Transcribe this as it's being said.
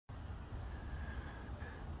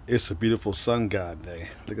It's a beautiful sun god day.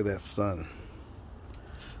 Look at that sun.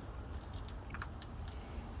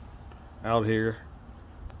 Out here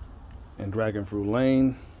in Dragon Fruit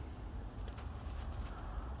Lane.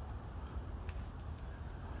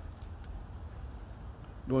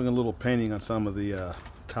 Doing a little painting on some of the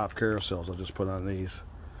top carousels I just put on these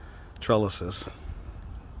trellises.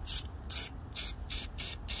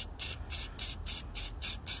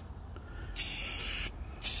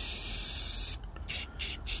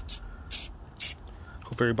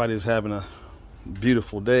 Hope everybody's having a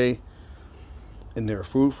beautiful day in their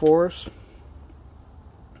food forests,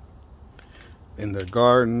 in their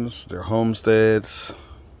gardens, their homesteads,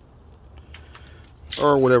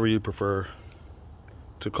 or whatever you prefer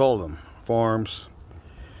to call them, farms.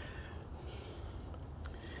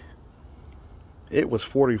 It was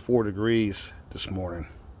 44 degrees this morning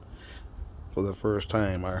for the first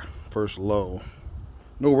time, our first low.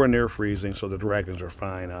 Nowhere near freezing, so the dragons are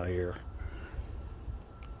fine out here.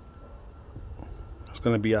 It's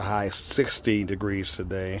going to be a high 60 degrees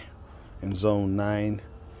today in Zone 9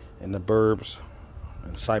 in the burbs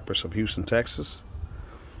and Cypress of Houston, Texas.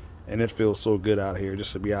 And it feels so good out here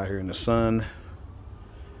just to be out here in the sun,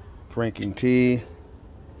 drinking tea,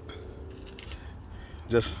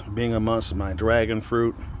 just being amongst my dragon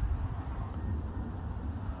fruit.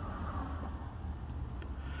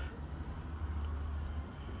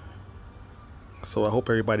 So I hope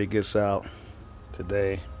everybody gets out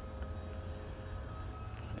today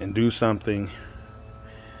and do something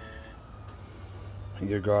in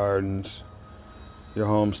your gardens, your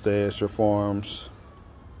homesteads, your farms.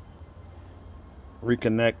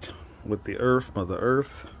 Reconnect with the earth, Mother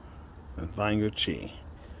Earth, and find your chi.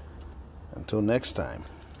 Until next time.